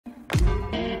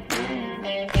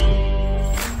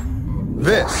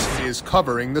This is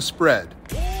Covering the Spread,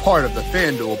 part of the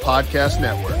FanDuel Podcast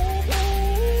Network.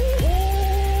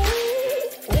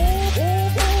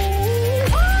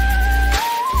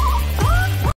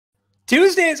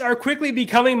 Tuesdays are quickly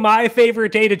becoming my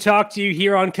favorite day to talk to you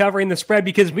here on Covering the Spread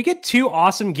because we get two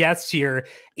awesome guests here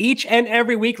each and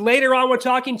every week. Later on, we're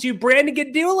talking to Brandon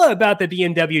Gdula about the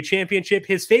BMW Championship,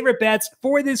 his favorite bets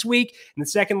for this week in the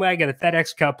second leg of the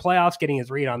FedEx Cup playoffs, getting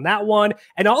his read on that one.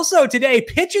 And also today,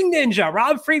 Pitching Ninja,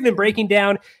 Rob Friedman, breaking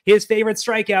down his favorite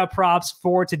strikeout props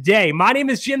for today. My name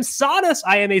is Jim Sanas.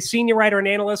 I am a senior writer and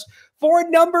analyst for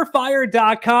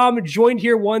numberFire.com, joined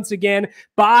here once again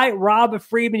by Rob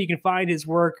Friedman. You can find his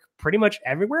work pretty much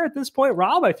everywhere at this point.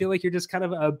 Rob, I feel like you're just kind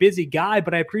of a busy guy,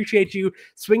 but I appreciate you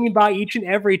swinging by each and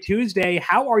every Tuesday.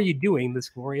 How are you doing this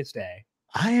glorious day?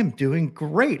 I am doing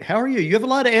great. How are you? You have a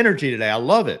lot of energy today. I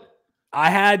love it.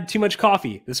 I had too much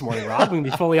coffee this morning, Rob. I'm going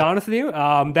to be fully honest with you.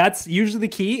 That's usually the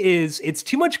key is it's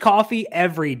too much coffee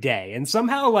every day. And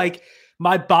somehow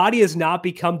my body has not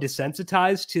become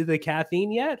desensitized to the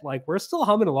caffeine yet. Like we're still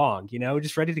humming along,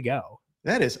 just ready to go.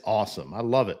 That is awesome. I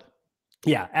love it.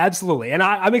 Yeah, absolutely. And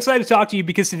I'm excited to talk to you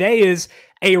because today is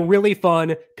a really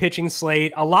fun pitching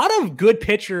slate. A lot of good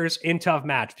pitchers in tough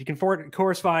matchups. You can, of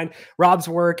course, find Rob's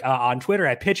work on Twitter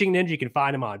at Pitching Ninja. You can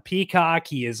find him on Peacock.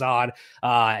 He is on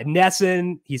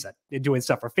Nesson. He's doing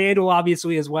stuff for FanDuel,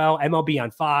 obviously, as well. MLB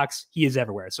on Fox. He is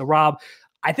everywhere. So, Rob,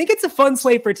 I think it's a fun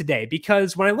slate for today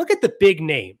because when I look at the big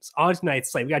names on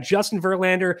tonight's slate, we got Justin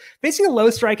Verlander facing a low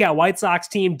strikeout White Sox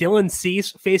team. Dylan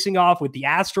Cease facing off with the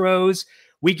Astros.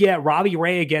 We get Robbie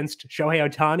Ray against Shohei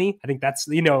Ohtani. I think that's,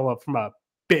 from a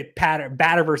bit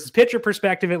batter versus pitcher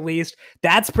perspective, at least.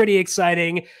 That's pretty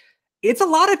exciting. It's a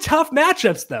lot of tough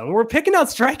matchups, though. When we're picking out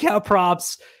strikeout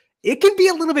props, it can be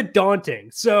a little bit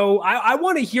daunting. So I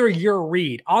want to hear your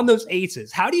read on those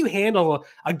aces. How do you handle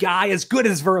a guy as good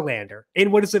as Verlander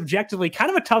in what is objectively kind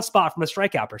of a tough spot from a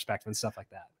strikeout perspective and stuff like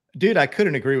that? Dude, I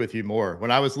couldn't agree with you more.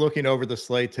 When I was looking over the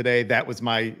slate today, that was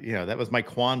my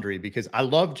quandary because I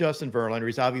love Justin Verlander.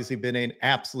 He's obviously been an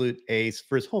absolute ace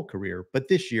for his whole career, but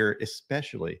this year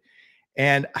especially.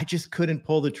 And I just couldn't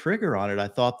pull the trigger on it. I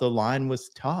thought the line was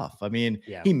tough. I mean,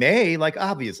 He may,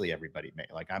 obviously everybody may,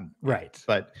 I'm right.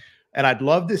 And I'd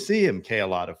love to see him K a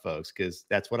lot of folks because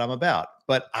that's what I'm about.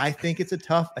 But I think it's a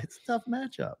tough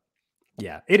matchup.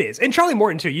 Yeah, it is. And Charlie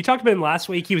Morton, too. You talked about him last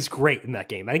week. He was great in that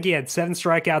game. I think he had 7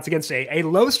 strikeouts against a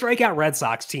low strikeout Red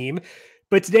Sox team.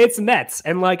 But today it's the Mets.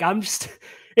 And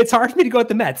it's hard for me to go with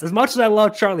the Mets. As much as I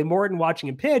love Charlie Morton watching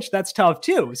him pitch, that's tough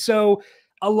too. So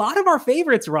a lot of our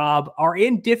favorites, Rob, are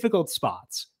in difficult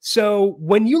spots. So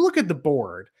when you look at the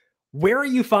board, where are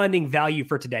you finding value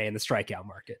for today in the strikeout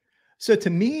market? So to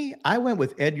me, I went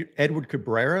with Edward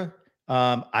Cabrera.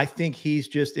 I think he's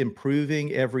just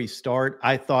improving every start.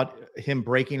 I thought him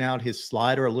breaking out his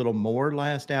slider a little more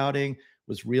last outing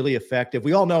was really effective.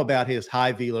 We all know about his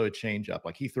high velo changeup.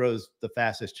 He throws the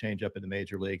fastest changeup in the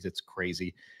major leagues. It's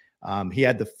crazy. He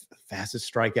had the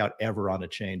fastest strikeout ever on a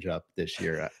changeup this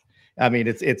year. I mean,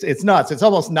 it's nuts. It's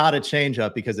almost not a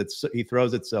changeup because he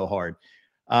throws it so hard.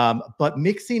 But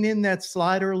mixing in that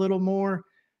slider a little more,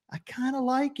 I kind of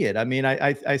like it. I mean,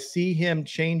 I see him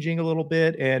changing a little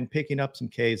bit and picking up some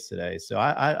Ks today. So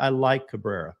I like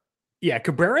Cabrera. Yeah,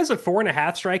 Cabrera is at 4.5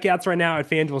 strikeouts right now at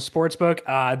FanDuel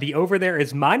Sportsbook. The over there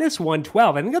is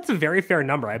 -112. I think that's a very fair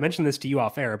number. I mentioned this to you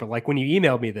off air, but when you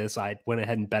emailed me this, I went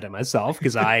ahead and bet it myself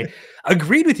because I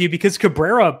agreed with you because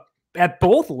Cabrera at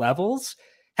both levels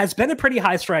has been a pretty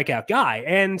high strikeout guy.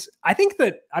 And I think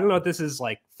that, I don't know if this is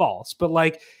false,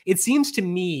 but it seems to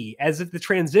me as if the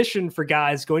transition for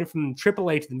guys going from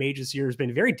AAA to the majors here has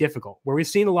been very difficult, where we've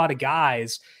seen a lot of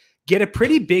guys get a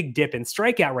pretty big dip in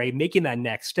strikeout rate, making that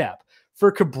next step.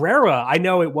 For Cabrera, I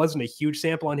know it wasn't a huge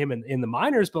sample on him in the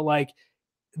minors, but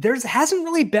there hasn't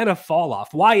really been a fall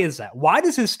off. Why is that? Why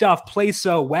does his stuff play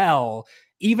so well,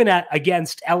 even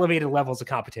against elevated levels of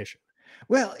competition?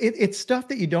 Well, it's stuff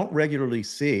that you don't regularly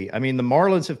see. I mean, the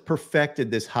Marlins have perfected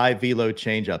this high velo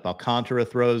changeup. Alcantara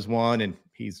throws one, and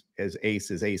he's as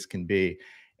ace can be.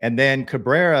 And then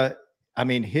Cabrera, I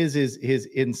mean, his is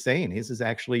insane. His is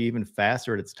actually even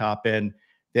faster at its top end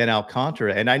than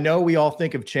Alcantara. And I know we all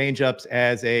think of changeups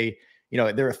as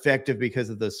they're effective because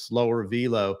of the slower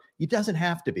velo. It doesn't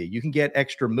have to be. You can get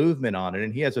extra movement on it,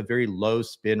 and he has a very low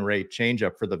spin rate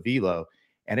changeup for the velo,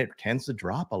 and it tends to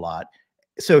drop a lot.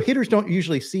 So hitters don't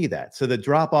usually see that. So the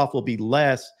drop off will be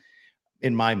less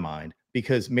in my mind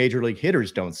because major league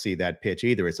hitters don't see that pitch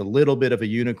either. It's a little bit of a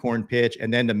unicorn pitch,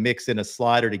 and then to mix in a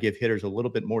slider to give hitters a little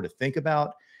bit more to think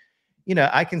about.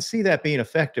 I can see that being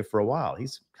effective for a while.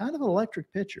 He's kind of an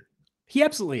electric pitcher. He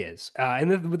absolutely is.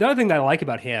 And the other thing that I like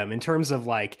about him in terms of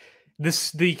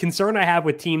the concern I have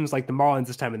with teams like the Marlins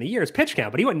this time of the year is pitch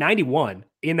count, but he went 91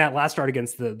 in that last start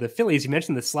against the Phillies. You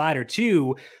mentioned the slider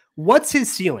too. What's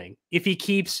his ceiling if he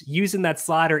keeps using that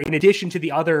slider in addition to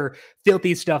the other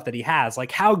filthy stuff that he has?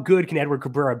 Like, how good can Edward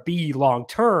Cabrera be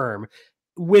long-term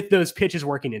with those pitches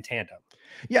working in tandem?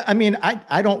 Yeah, I mean,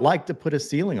 I don't like to put a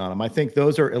ceiling on him. I think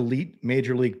those are elite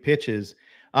major league pitches.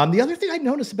 The other thing I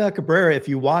noticed about Cabrera, if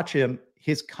you watch him,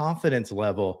 his confidence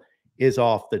level is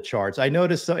off the charts. I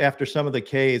noticed after some of the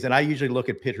Ks, and I usually look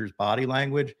at pitchers' body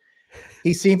language,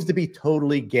 he seems to be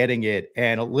totally getting it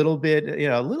and a little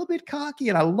bit cocky,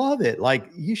 and I love it. Like,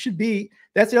 you should be.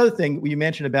 That's the other thing you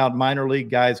mentioned about minor league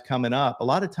guys coming up. A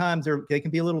lot of times they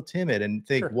can be a little timid and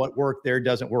think what worked there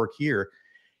doesn't work here.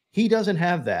 He doesn't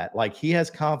have that. Like, he has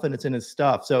confidence in his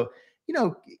stuff. So,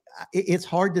 it's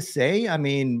hard to say. I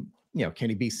mean, can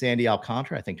he be Sandy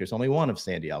Alcantara? I think there's only one of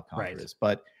Sandy Alcantaras,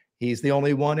 but he's the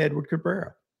only one, Edward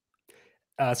Cabrera.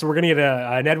 So we're going to get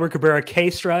an Edward Cabrera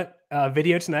K-Strut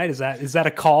video tonight. Is that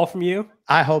a call from you?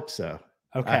 I hope so.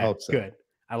 Okay, I hope so. Good.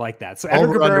 I like that. So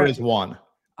Edward Cabrera is 1.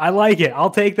 I like it.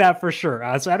 I'll take that for sure.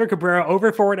 So Edward Cabrera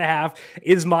over 4.5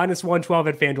 is -112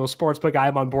 at FanDuel Sportsbook.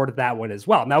 I'm on board with that one as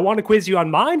well. Now, I want to quiz you on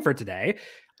mine for today.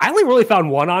 I only really found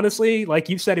one, honestly. Like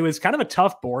you said, it was kind of a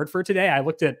tough board for today. I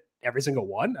looked at every single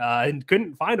one and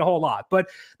couldn't find a whole lot. But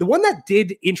the one that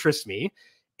did interest me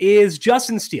is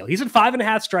Justin Steele. He's at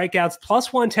 5.5 strikeouts,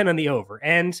 +110 on the over.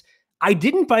 And I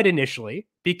didn't bite initially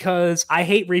because I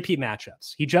hate repeat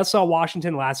matchups. He just saw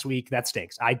Washington last week. That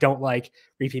stinks. I don't like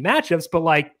repeat matchups, but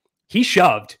like, he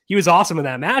shoved. He was awesome in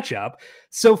that matchup.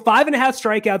 So 5.5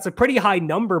 strikeouts, a pretty high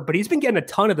number, but he's been getting a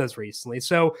ton of those recently.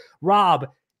 So Rob,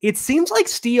 it seems like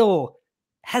Steele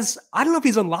has, I don't know if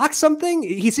he's unlocked something.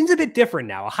 He seems a bit different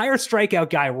now, a higher strikeout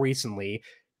guy recently.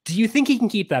 Do you think he can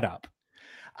keep that up?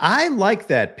 I like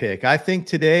that pick. I think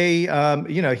today,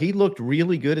 he looked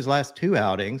really good his last 2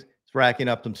 outings. He's racking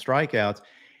up some strikeouts.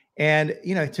 And,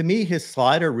 to me, his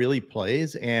slider really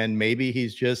plays, and maybe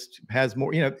he's just has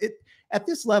more, at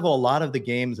this level, a lot of the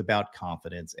game's about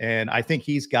confidence. And I think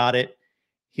he's got it.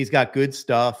 He's got good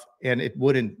stuff, and it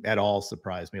wouldn't at all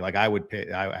surprise me. Like, I would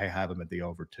pick, I have him at the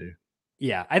over 2.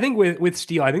 Yeah, I think with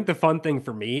Steele, I think the fun thing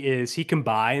for me is he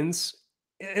combines,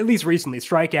 at least recently,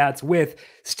 strikeouts with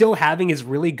still having his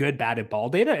really good batted ball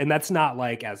data. And that's not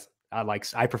like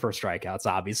I prefer strikeouts,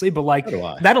 obviously, but like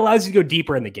that allows you to go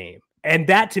deeper in the game. And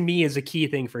that to me is a key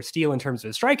thing for Steele in terms of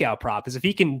his strikeout prop, is if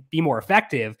he can be more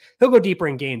effective, he'll go deeper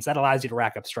in games. That allows you to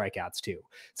rack up strikeouts too.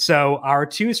 So our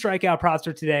 2 strikeout props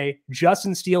for today,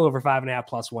 Justin Steele over 5.5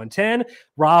 +110.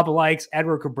 Rob likes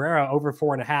Edward Cabrera over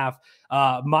 4.5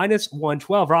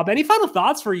 -112. Rob, any final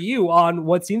thoughts for you on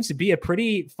what seems to be a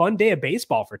pretty fun day of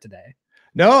baseball for today?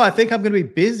 No, I think I'm going to be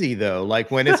busy though.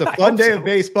 Like, when it's a fun day of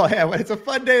baseball, when it's a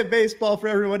fun day of baseball for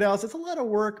everyone else, it's a lot of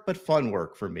work, but fun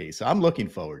work for me. So I'm looking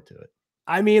forward to it.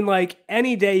 I mean, like,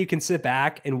 any day you can sit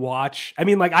back and watch. I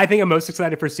mean, like, I think I'm most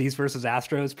excited for C's versus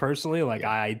Astros personally. Like,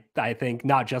 yeah. I think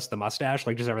not just the mustache,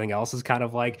 like just everything else is kind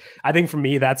of like, I think for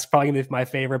me, that's probably going to be my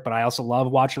favorite, but I also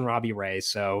love watching Robbie Ray.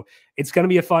 So it's going to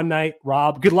be a fun night.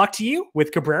 Rob, good luck to you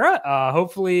with Cabrera.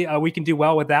 Hopefully we can do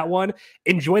well with that one.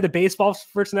 Enjoy the baseball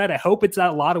for tonight. I hope it's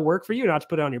a lot of work for you, not to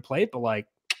put it on your plate, but like,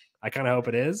 I kind of hope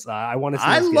it is. I want to see.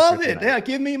 I love it. Yeah,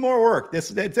 give me more work.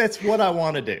 That's what I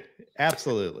want to do.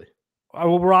 Absolutely.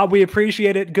 Well, Rob, we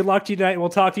appreciate it. Good luck to you tonight. We'll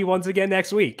talk to you once again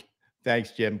next week.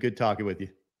 Thanks, Jim. Good talking with you.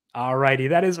 All righty.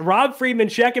 That is Rob Friedman.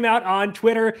 Check him out on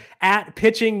Twitter at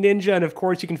Pitching Ninja. And of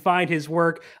course, you can find his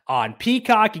work on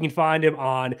Peacock. You can find him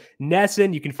on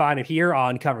Nesson. You can find him here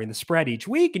on Covering the Spread each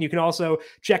week. And you can also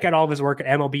check out all of his work at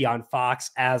MLB on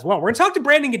Fox as well. We're going to talk to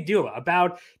Brandon Gdula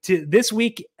about this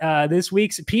week's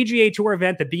PGA Tour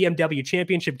event, the BMW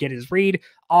Championship. Get his read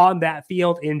on that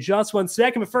field in just 1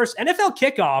 second. But first, NFL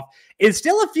kickoff is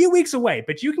still a few weeks away,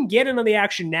 but you can get in on the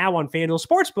action now on FanDuel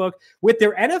Sportsbook with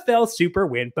their NFL Super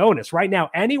Win bonus. Right now,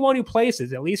 anyone who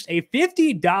places at least a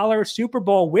 $50 Super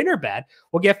Bowl winner bet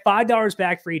will get $5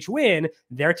 back for each win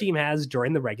their team has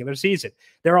during the regular season.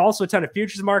 There are also a ton of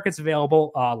futures markets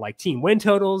available, like team win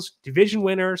totals, division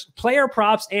winners, player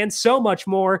props, and so much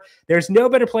more. There's no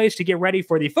better place to get ready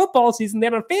for the football season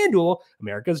than on FanDuel,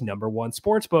 America's #1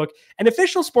 sportsbook, an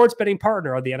official sports betting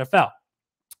partner of the NFL.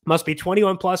 Must be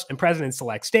 21 plus and present in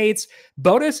select states.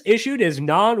 Bonus issued is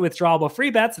non-withdrawable free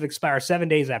bets that expire 7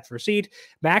 days after receipt.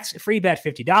 Max free bet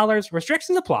 $50.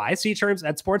 Restrictions apply. See terms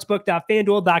at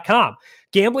sportsbook.fanduel.com.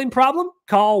 Gambling problem?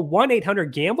 Call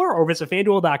 1-800-GAMBLER or visit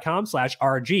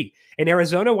fanduel.com/RG. In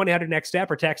Arizona,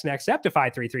 1-800-NEXT-STEP or text NEXT STEP to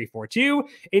 53342.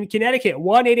 In Connecticut,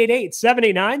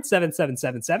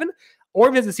 1-888-789-7777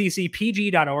 or visit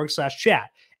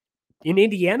ccpg.org/chat. In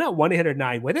Indiana,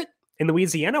 1-800-9-WITH-IT. In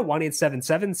Louisiana,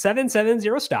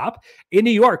 1-877-770-STOP. In New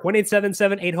York,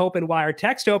 1-877-8-HOPE-NY.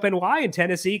 Text HOPE-NY. In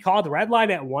Tennessee, call the red line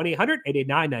at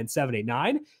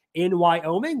 1-800-889-9789. In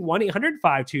Wyoming,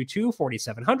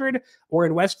 1-800-522-4700. Or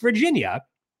in West Virginia,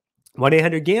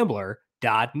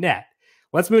 1-800-GAMBLER.net.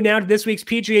 Let's move now to this week's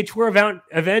PGA Tour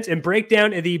event and break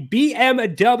down the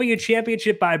BMW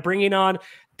Championship by bringing on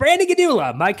Brandon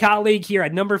Gdula, my colleague here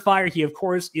at numberFire. He, of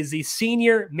course, is the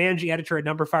senior managing editor at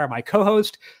numberFire, my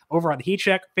co-host over on the Heat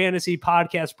Check Fantasy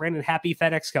Podcast. Brandon, happy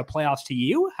FedEx Cup playoffs to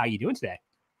you. How you doing today?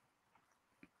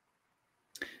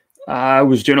 I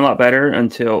was doing a lot better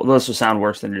until, this will sound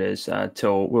worse than it is,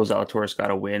 until Will Zalatoris got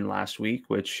a win last week,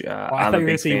 which I'm a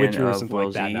big fan of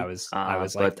Will Z, I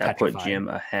was but that put Jim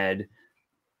ahead.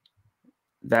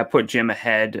 That put Jim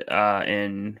ahead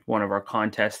in one of our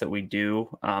contests that we do.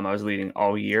 I was leading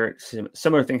all year.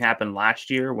 Similar thing happened last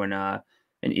year when an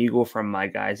eagle from my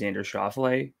guy, Xander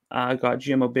Schauffele, got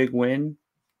Jim a big win.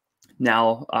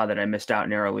 Now that I missed out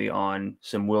narrowly on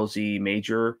some Will Z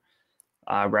major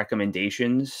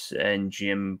recommendations, and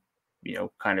Jim,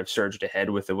 kind of surged ahead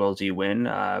with the Will Z win.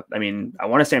 I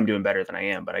want to say I'm doing better than I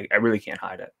am, but I really can't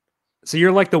hide it. So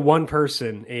you're like the one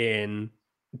person in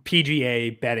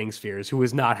PGA betting spheres who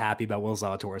was not happy about Will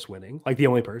Zalatoris winning, like the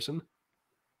only person.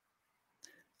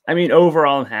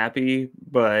 Overall I'm happy,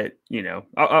 but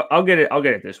I'll get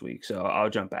it this week, so I'll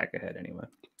jump back ahead anyway.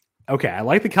 Okay, I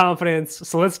like the confidence.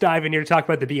 So let's dive in here to talk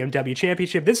about the BMW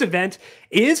Championship. This event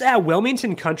is at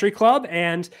Wilmington Country Club,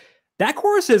 and that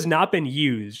course has not been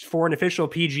used for an official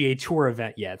PGA Tour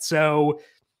event yet. So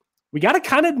we got to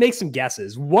kind of make some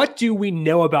guesses. What do we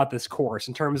know about this course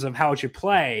in terms of how it should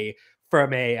play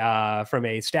from a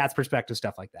stats perspective,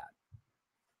 stuff like that?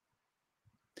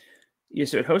 Yeah,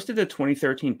 so it hosted the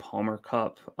 2013 Palmer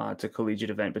Cup. It's a collegiate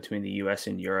event between the U.S.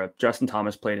 and Europe. Justin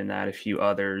Thomas played in that, a few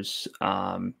others.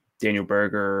 Daniel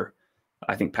Berger,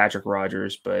 I think Patrick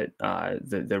Rogers, but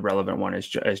the relevant one is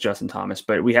Justin Thomas.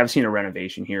 But we have seen a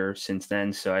renovation here since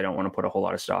then, so I don't want to put a whole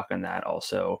lot of stock on that.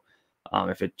 Also,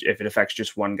 if it affects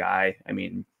just one guy,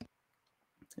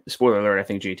 spoiler alert, I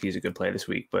think JT is a good play this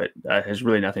week, but it has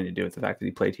really nothing to do with the fact that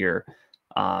he played here,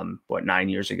 9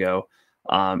 years ago.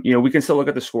 We can still look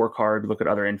at the scorecard, look at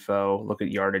other info, look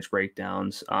at yardage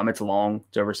breakdowns. It's long.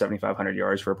 It's over 7,500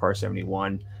 yards for a par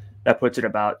 71. That puts it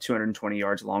about 220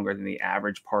 yards longer than the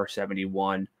average par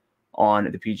 71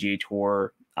 on the PGA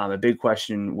Tour. A big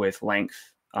question with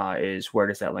length is, where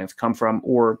does that length come from?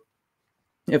 Or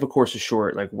if a course is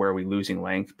short, like, where are we losing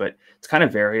length? But it's kind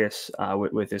of various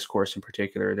with this course in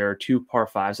particular. There are two par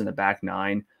fives in the back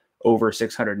nine, over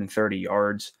 630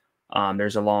 yards.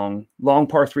 There's a long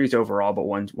par threes overall, but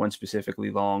one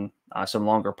specifically long, some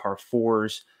longer par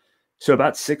fours. So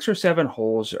about 6 or 7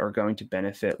 holes are going to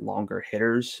benefit longer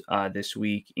hitters this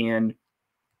week. And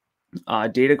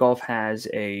Data Golf has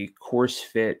a course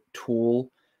fit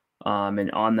tool.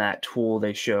 And on that tool,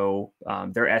 they show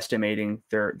they're estimating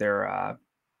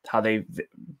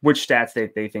which stats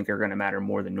they think are going to matter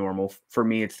more than normal. For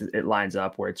me, it lines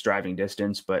up where it's driving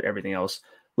distance, but everything else a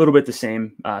little bit the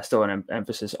same, still an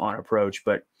emphasis on approach.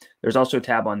 But there's also a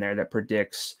tab on there that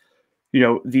predicts,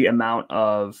 the amount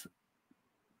of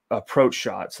approach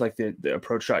shots, like the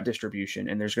approach shot distribution.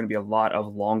 And there's going to be a lot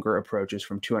of longer approaches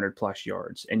from 200 plus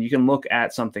yards. And you can look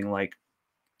at something like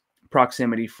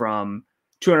proximity from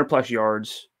 200 plus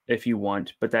yards if you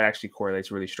want, but that actually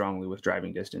correlates really strongly with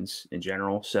driving distance in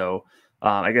general. So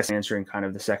I guess answering kind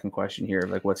of the second question here,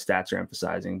 like what stats are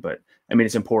emphasizing, but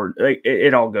it's important. Like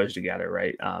it all goes together,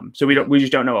 right? So we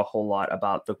just don't know a whole lot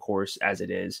about the course as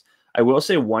it is. I will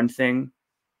say one thing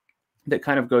that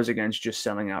kind of goes against just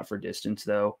selling out for distance,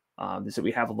 though, is that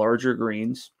we have larger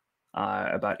greens,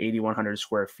 about 8,100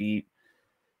 square feet.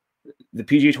 The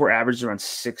PGA Tour average is around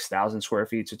 6,000 square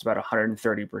feet, so it's about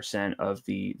 130% of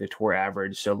the tour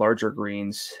average. So larger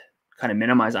greens kind of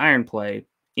minimize iron play,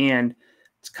 and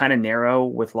it's kind of narrow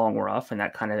with long rough, and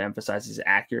that kind of emphasizes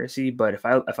accuracy. But if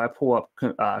I pull up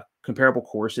comparable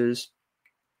courses,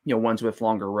 ones with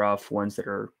longer rough, ones that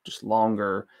are just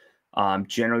longer,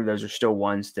 generally those are still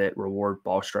ones that reward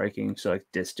ball striking, so like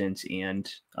distance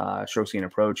and strokes gained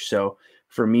approach. So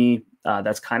for me,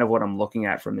 that's kind of what I'm looking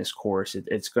at from this course.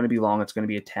 It's going to be long. It's going to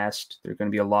be a test. There's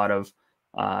going to be a lot of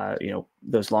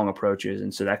those long approaches,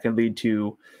 and so that can lead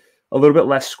to a little bit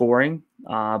less scoring,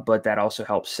 but that also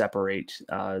helps separate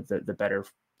the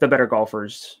better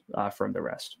golfers from the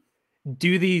rest.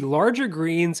 Do the larger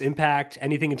greens impact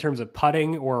anything in terms of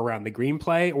putting or around the green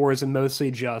play, or is it mostly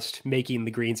just making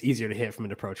the greens easier to hit from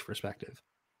an approach perspective?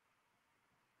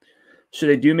 So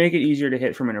they do make it easier to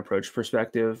hit from an approach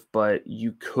perspective, but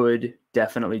you could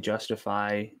definitely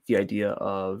justify the idea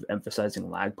of emphasizing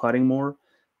lag putting more.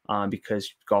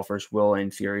 because golfers will,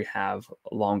 in theory, have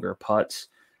longer putts.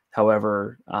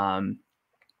 However,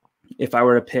 if I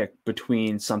were to pick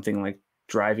between something like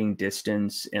driving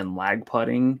distance and lag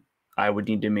putting, I would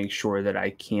need to make sure that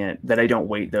I don't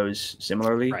weight those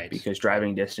similarly, Right. because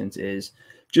driving distance is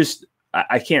just,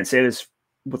 I can't say this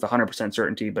with 100%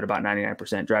 certainty, but about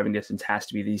 99% driving distance has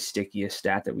to be the stickiest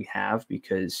stat that we have,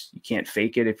 because you can't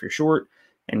fake it if you're short,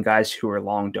 and guys who are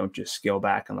long don't just scale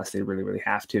back unless they really, really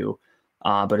have to.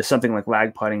 But it's something like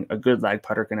lag putting. A good lag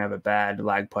putter can have a bad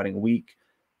lag putting week.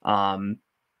 Someone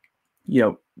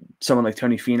like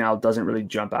Tony Finau doesn't really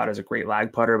jump out as a great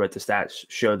lag putter, but the stats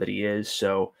show that he is.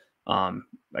 So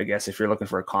I guess if you're looking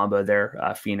for a combo there,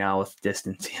 Finau with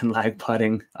distance and lag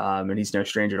putting, and he's no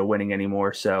stranger to winning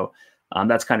anymore. So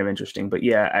that's kind of interesting. But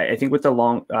yeah, I think with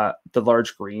the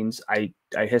large greens, I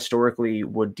historically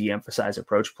would de-emphasize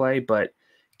approach play, but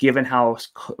given how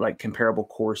like comparable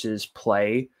courses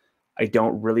play, I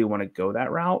don't really want to go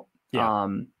that route. Yeah.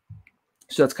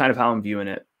 So that's kind of how I'm viewing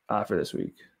it for this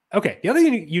week. Okay. The other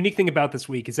unique thing about this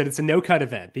week is that it's a no-cut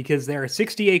event, because there are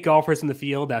 68 golfers in the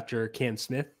field after Cam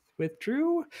Smith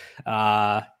withdrew.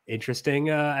 Interesting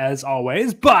as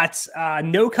always, but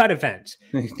no-cut event.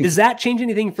 Does that change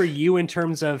anything for you in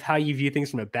terms of how you view things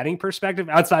from a betting perspective,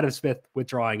 outside of Smith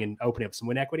withdrawing and opening up some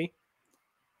win equity?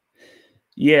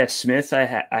 Yeah, Smith, I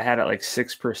had at like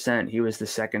 6%. He was the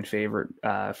second favorite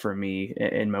for me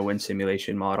in my win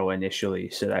simulation model initially.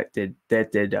 So that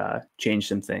did change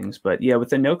some things. But yeah, with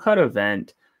the no cut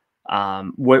event,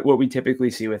 what we typically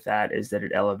see with that is that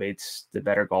it elevates the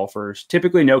better golfers.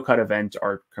 Typically, no cut events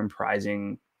are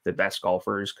comprising the best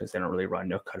golfers, because they don't really run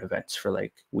no cut events for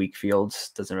like weak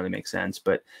fields. Doesn't really make sense.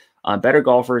 But better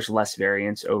golfers, less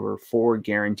variance over 4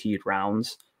 guaranteed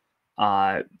rounds.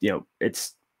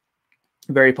 It's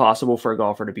very possible for a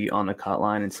golfer to be on the cut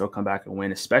line and still come back and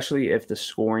win, especially if the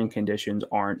scoring conditions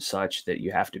aren't such that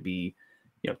you have to be,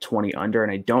 20 under.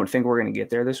 And I don't think we're going to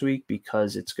get there this week,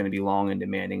 because it's going to be long and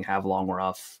demanding, have long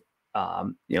rough.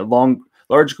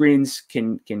 Large greens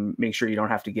can make sure you don't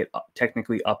have to get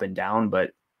technically up and down, but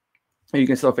you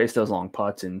can still face those long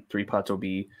putts, and 3 putts will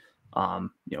be, a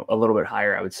little bit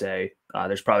higher, I would say.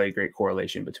 There's probably a great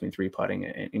correlation between 3 putting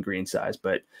and green size,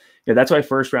 but that's why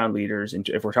first round leaders, and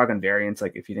if we're talking variance,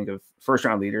 like if you think of first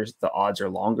round leaders, the odds are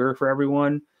longer for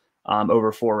everyone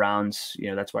over 4 rounds.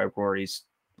 That's why Rory's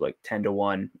like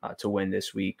 10-1 to win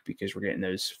this week, because we're getting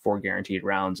those 4 guaranteed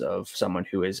rounds of someone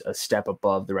who is a step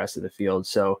above the rest of the field.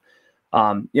 So,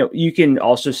 you can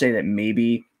also say that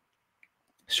maybe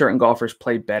certain golfers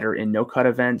play better in no cut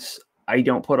events. I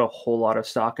don't put a whole lot of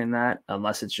stock in that,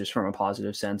 unless it's just from a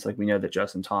positive sense. Like we know that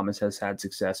Justin Thomas has had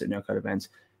success at no-cut events.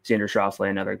 Xander Schauffele,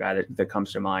 another guy that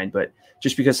comes to mind. But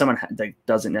just because someone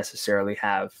doesn't necessarily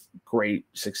have great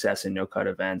success in no-cut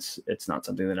events, it's not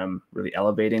something that I'm really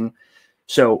elevating.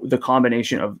 So the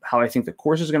combination of how I think the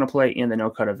course is going to play and the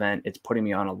no-cut event, it's putting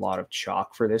me on a lot of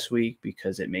chalk for this week,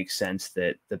 because it makes sense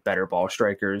that the better ball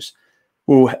strikers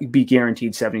will be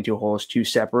guaranteed 72 holes to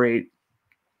separate.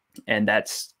 And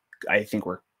that's, I think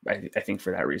for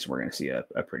that reason, we're going to see a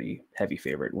pretty heavy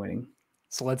favorite winning.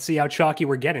 So let's see how chalky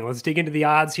we're getting. Let's dig into the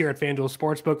odds here at FanDuel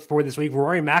Sportsbook for this week.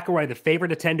 Rory McIlroy, the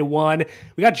favorite at 10-1.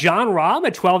 We got John Rahm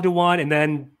at 12-1, and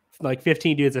then like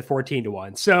 15 dudes at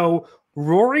 14-1. So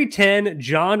Rory 10,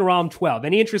 John Rahm 12.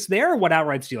 Any interest there? Or what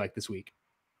outrights do you like this week?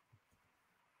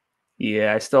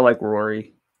 Yeah, I still like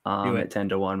Rory at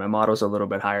 10-1. My model's a little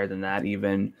bit higher than that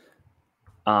even.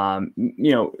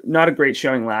 Not a great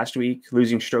showing last week,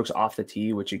 losing strokes off the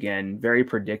tee, which again, very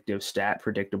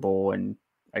predictable. And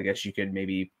I guess you could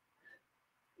maybe,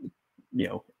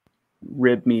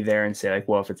 rib me there and say like,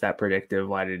 well, if it's that predictive,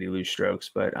 why did he lose strokes?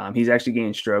 But he's actually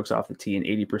gained strokes off the tee in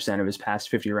 80% of his past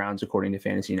 50 rounds, according to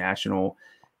Fantasy National.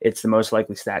 It's the most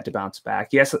likely stat to bounce back.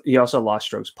 Yes, he also lost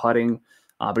strokes putting,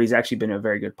 but he's actually been a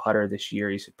very good putter this year.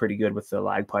 He's pretty good with the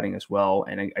lag putting as well.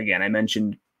 And again, I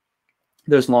mentioned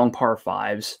those long par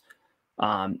fives.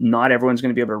 Not everyone's going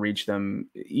to be able to reach them.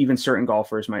 Even certain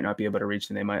golfers might not be able to reach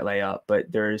them. They might lay up,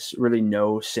 but there's really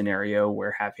no scenario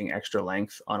where having extra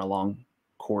length on a long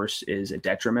course is a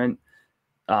detriment.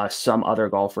 Some other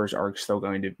golfers are still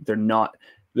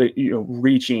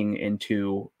reaching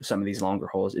into some of these longer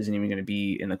holes isn't even going to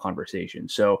be in the conversation.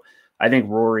 So I think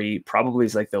Rory probably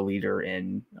is like the leader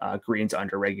in greens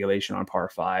under regulation on par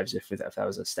fives, if that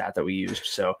was a stat that we used.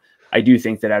 So I do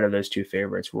think that out of those two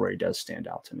favorites, Rory does stand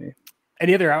out to me.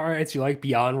 Any other outrights you like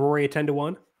beyond Rory at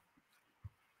 10-1?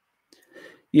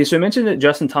 Yeah, so I mentioned that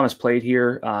Justin Thomas played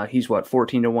here. He's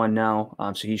 14-1 now,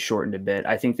 so he's shortened a bit.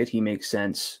 I think that he makes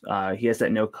sense. He has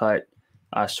that no-cut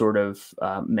sort of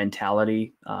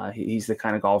mentality. He's the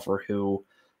kind of golfer who,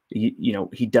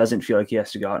 he doesn't feel like he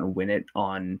has to go out and win it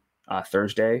on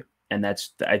Thursday. And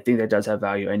I think that does have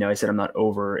value. I know I said I'm not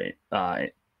over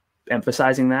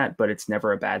emphasizing that, but it's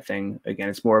never a bad thing. Again,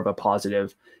 it's more of a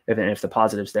positive. If the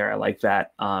positive's there, I like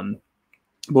that. But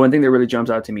one thing that really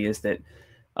jumps out to me is that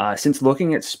since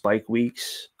looking at spike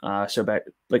weeks, so about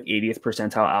like 80th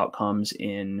percentile outcomes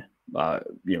in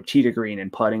tee to green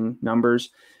and putting numbers,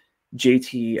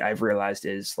 JT I've realized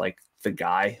is like the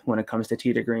guy when it comes to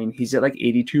tee to green. He's at like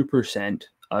 82%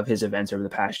 of his events over the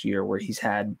past year where he's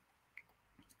had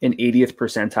an 80th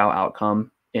percentile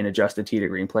outcome in adjusted tee to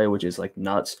green play, which is like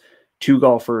nuts. 2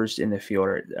 golfers in the field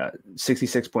are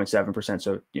 66.7%,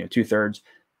 so 2/3.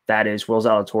 That is Will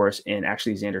Zalatoris and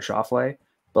actually Xander Schauffele.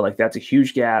 But like that's a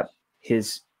huge gap.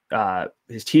 His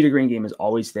tee to green game is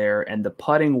always there, and the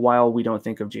putting, while we don't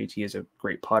think of JT as a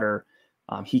great putter,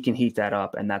 he can heat that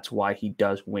up, and that's why he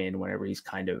does win whenever he's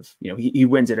kind of he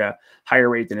wins at a higher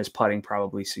rate than his putting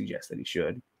probably suggests that he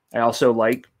should. I also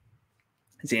like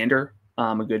Xander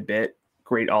a good bit.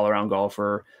 Great all around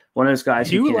golfer. One of those guys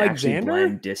who can actually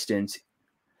blend distance.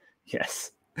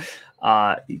 Yes,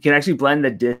 he can actually blend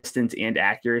the distance and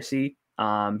accuracy.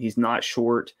 He's not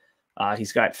short.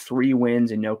 He's got 3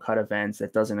 wins and no cut events.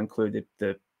 That doesn't include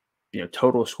the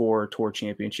total score, tour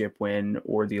championship win,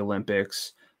 or the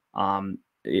Olympics.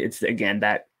 It's again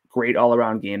that great all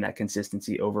around game, that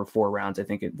consistency over 4 rounds. I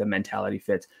think the mentality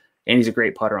fits, and he's a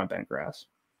great putter on bent grass.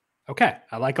 Okay,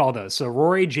 I like all those. So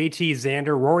Rory, JT,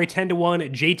 Xander, Rory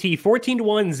 10-1, JT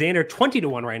 14-1, Xander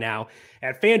 20-1 right now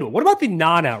at FanDuel. What about the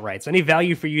non-outrights? Any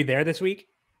value for you there this week?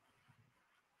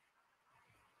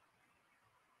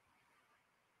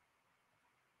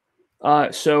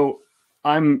 So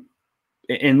I'm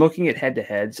in looking at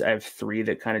head-to-heads. I have 3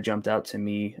 that kind of jumped out to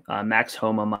me. Max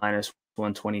Homa minus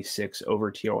 126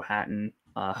 over Tyrrell Hatton.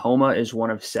 Homa is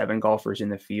one of 7 golfers in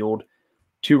the field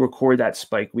to record that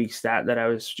spike week stat that I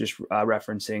was just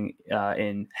referencing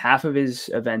in half of his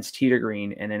events tee to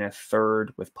green and in a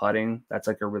third with putting. That's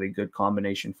like a really good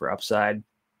combination for upside.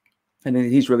 I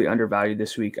think he's really undervalued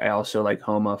this week. I also like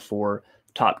Homa for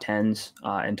top 10s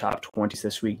and top 20s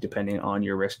this week, depending on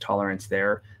your risk tolerance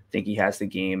there. I think he has the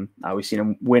game. We've seen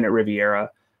him win at Riviera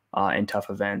in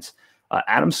tough events.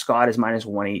 Adam Scott is minus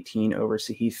 118 over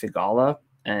Sahith Theegala,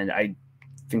 and I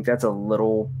think that's a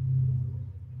little...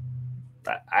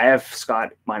 I have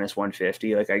Scott minus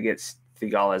 150. Like I get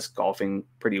Theegala's golfing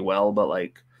pretty well, but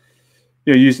like,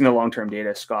 using the long-term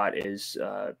data, Scott is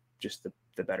just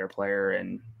the better player,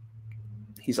 and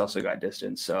he's also got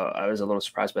distance. So I was a little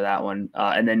surprised by that one.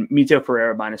 And then Mito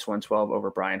Pereira minus 112 over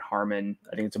Brian Harmon.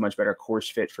 I think it's a much better course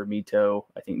fit for Mito.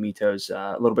 I think Mito's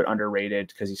a little bit underrated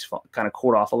because he's kind of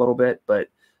cooled off a little bit, but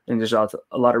I think there's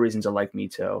a lot of reasons I like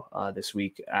Mito this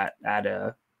week at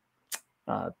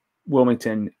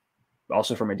Wilmington,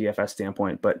 also from a DFS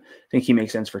standpoint, but I think he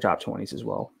makes sense for top 20s as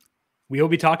well. We will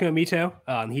be talking about Mito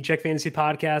on the Heat Check Fantasy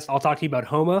Podcast. I'll talk to you about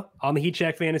Homa on the Heat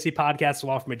Check Fantasy Podcast as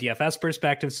well from a DFS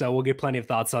perspective, so we'll get plenty of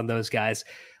thoughts on those guys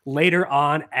later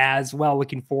on as well.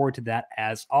 Looking forward to that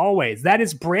as always. That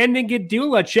is Brandon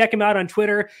Gdula. Check him out on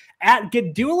Twitter at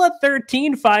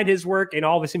Gdula13. Find his work in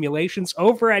all the simulations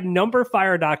over at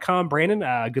numberFire.com.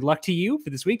 Brandon, good luck to you for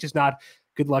this week. Just not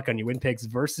good luck on your win picks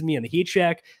versus me on the Heat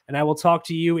Check. And I will talk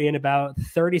to you in about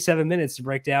 37 minutes to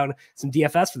break down some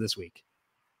DFS for this week.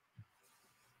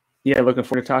 Yeah, looking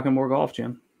forward to talking more golf,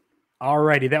 Jim. All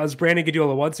righty, that was Brandon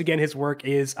Gdula. Once again, his work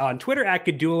is on Twitter at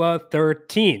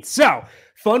Gdula13. So,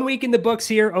 fun week in the books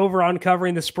here over on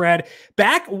Covering the Spread.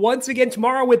 Back once again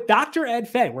tomorrow with Dr. Ed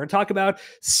Fay. We're going to talk about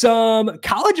some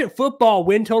college football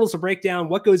win totals to break down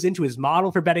what goes into his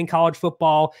model for betting college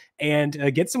football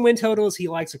and get some win totals he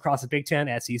likes across the Big Ten,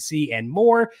 SEC, and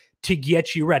more to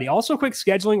get you ready. Also, quick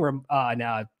scheduling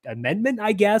amendment,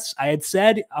 I guess. I had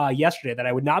said yesterday that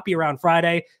I would not be around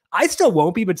Friday. I still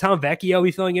won't be, but Tom Vecchio will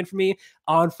be filling in for me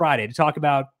on Friday to talk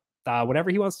about whatever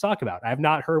he wants to talk about. I have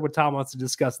not heard what Tom wants to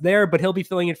discuss there, but he'll be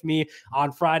filling in for me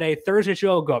on Friday. Thursday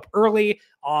show will go up early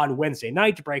on Wednesday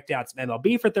night to break down some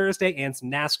MLB for Thursday and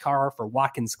some NASCAR for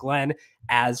Watkins Glen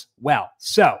as well.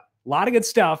 So, a lot of good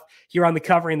stuff here on the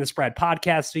Covering the Spread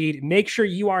podcast feed. Make sure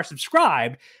you are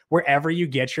subscribed wherever you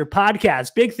get your podcasts.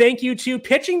 Big thank you to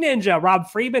Pitching Ninja, Rob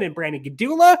Friedman and Brandon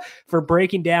Gdula for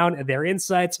breaking down their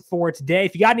insights for today.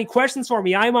 If you got any questions for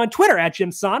me, I am on Twitter at Jim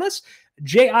Sannes,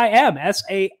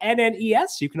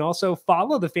 JIMSANNES. You can also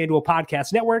follow the FanDuel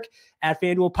Podcast Network at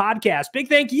FanDuel Podcast. Big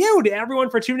thank you to everyone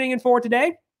for tuning in for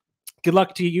today. Good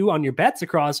luck to you on your bets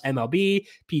across MLB,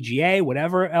 PGA,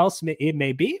 whatever else it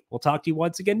may be. We'll talk to you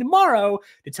once again tomorrow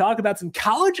to talk about some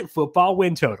college football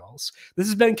win totals. This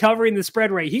has been Covering the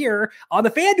Spread right here on the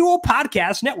FanDuel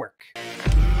Podcast Network.